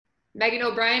Megan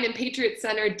O'Brien and Patriot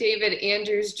Center David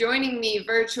Andrews joining me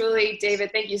virtually.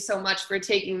 David, thank you so much for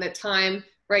taking the time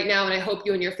right now, and I hope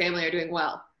you and your family are doing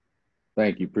well.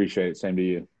 Thank you. Appreciate it. Same to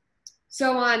you.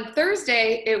 So on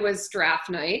Thursday, it was draft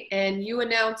night, and you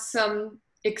announced some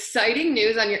exciting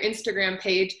news on your Instagram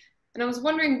page. And I was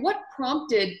wondering what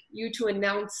prompted you to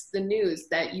announce the news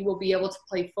that you will be able to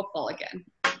play football again?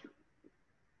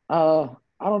 I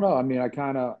don't know. I mean, I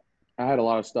had a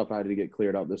lot of stuff I had to get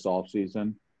cleared up this off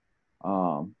season.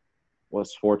 Um,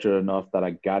 was fortunate enough that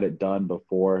I got it done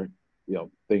before,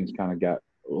 things kind of got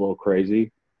a little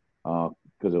crazy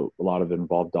because a lot of it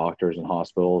involved doctors and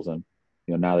hospitals, and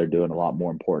now they're doing a lot more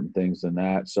important things than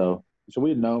that. So we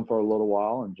had known for a little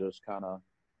while and just kind of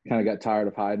got tired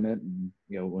of hiding it, and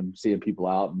when seeing people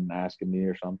out and asking me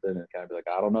or something, and kind of be like,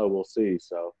 I don't know, we'll see.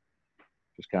 So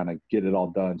just kind of get it all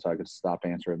done so I could stop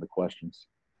answering the questions.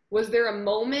 Was there a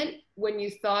moment when you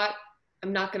thought,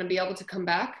 I'm not going to be able to come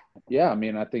back? Yeah, I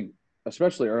mean, I think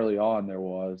especially early on there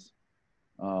was,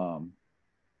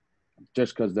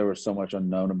 just because there was so much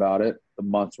unknown about it. The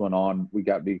months went on,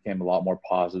 became a lot more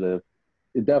positive.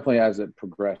 It definitely, as it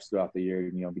progressed throughout the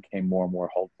year, became more and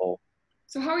more hopeful.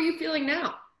 So how are you feeling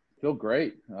now? Feel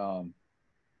great.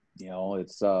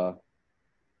 It's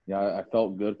I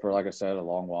felt good for, like I said, a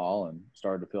long while, and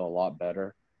started to feel a lot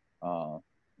better.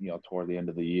 Toward the end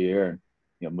of the year,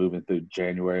 and moving through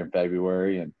January and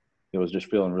February, and it was just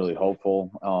feeling really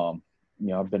hopeful.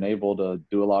 I've been able to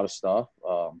do a lot of stuff.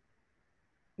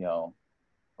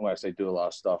 When I say do a lot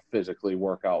of stuff physically,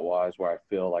 workout wise, where I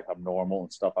feel like I'm normal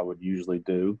and stuff I would usually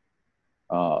do.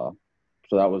 So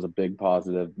that was a big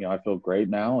positive. I feel great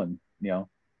now, and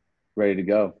ready to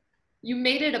go. You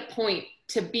made it a point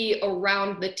to be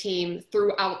around the team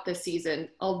throughout the season,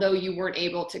 although you weren't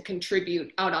able to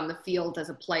contribute out on the field as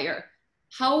a player.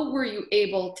 How were you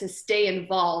able to stay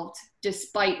involved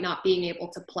despite not being able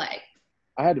to play?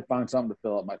 I had to find something to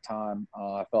fill up my time.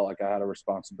 I felt like I had a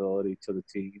responsibility to the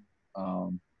team.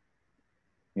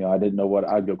 I didn't know what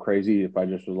I'd go crazy if I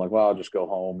just was like, well, I'll just go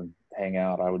home and hang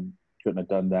out. Couldn't have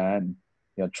done that. And,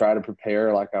 try to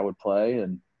prepare like I would play.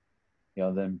 And,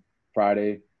 then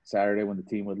Friday, Saturday when the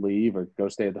team would leave or go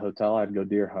stay at the hotel, I'd go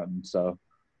deer hunting. So,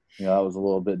 that was a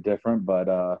little bit different, but,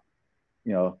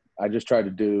 I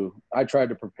tried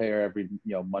to prepare every,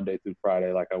 Monday through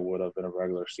Friday, like I would have in a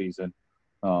regular season,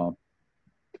 to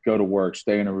go to work,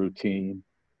 stay in a routine.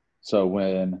 So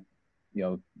when,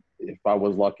 if I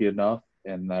was lucky enough,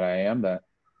 and that I am, that,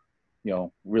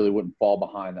 really wouldn't fall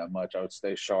behind that much. I would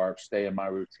stay sharp, stay in my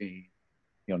routine,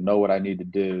 know what I need to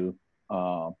do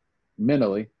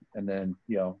mentally, and then,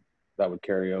 that would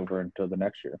carry over into the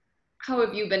next year. How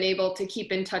have you been able to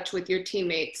keep in touch with your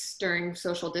teammates during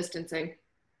social distancing?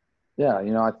 Yeah,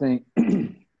 I think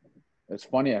it's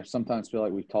funny. I sometimes feel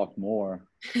like we've talked more.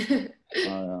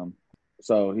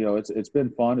 So, it's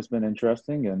been fun. It's been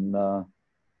interesting. And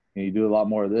you do a lot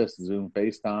more of this, Zoom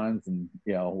FaceTimes and,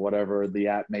 whatever the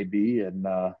app may be. And,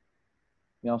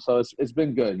 so it's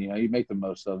been good. You make the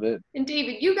most of it. And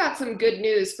David, you got some good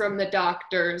news from the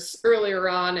doctors earlier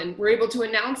on, and were able to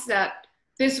announce that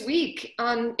this week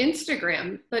on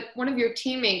Instagram. But one of your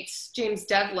teammates, James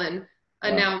Devlin,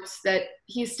 announced that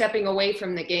he's stepping away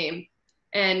from the game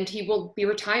and he will be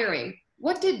retiring.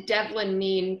 What did Devlin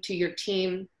mean to your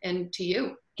team and to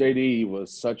you? JD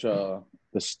was the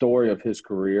story of his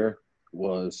career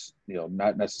was,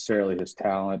 not necessarily his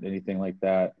talent, anything like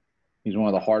that. He's one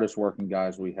of the hardest working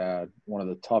guys we had, one of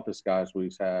the toughest guys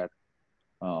we've had,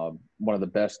 one of the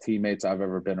best teammates I've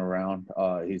ever been around.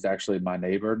 He's actually my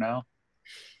neighbor now.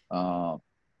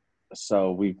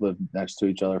 So we've lived next to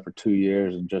each other for 2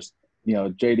 years, and just,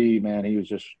 JD, man,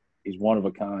 he's one of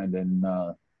a kind. And,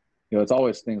 it's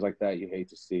always things like that you hate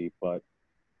to see, but,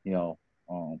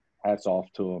 hats off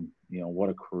to him. What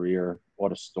a career,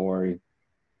 what a story,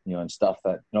 and stuff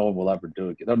that no one will ever do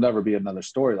again. There'll never be another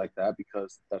story like that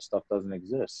because that stuff doesn't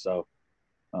exist. So,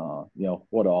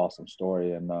 what an awesome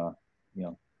story. And,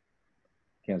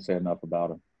 can't say enough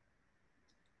about him.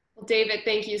 Well, David,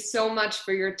 thank you so much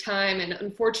for your time, and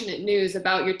unfortunate news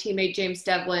about your teammate, James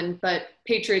Devlin, but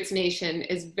Patriots Nation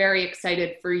is very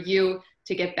excited for you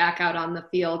to get back out on the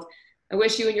field. I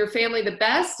wish you and your family the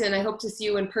best, and I hope to see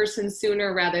you in person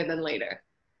sooner rather than later.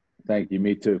 Thank you.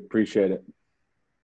 Me too. Appreciate it.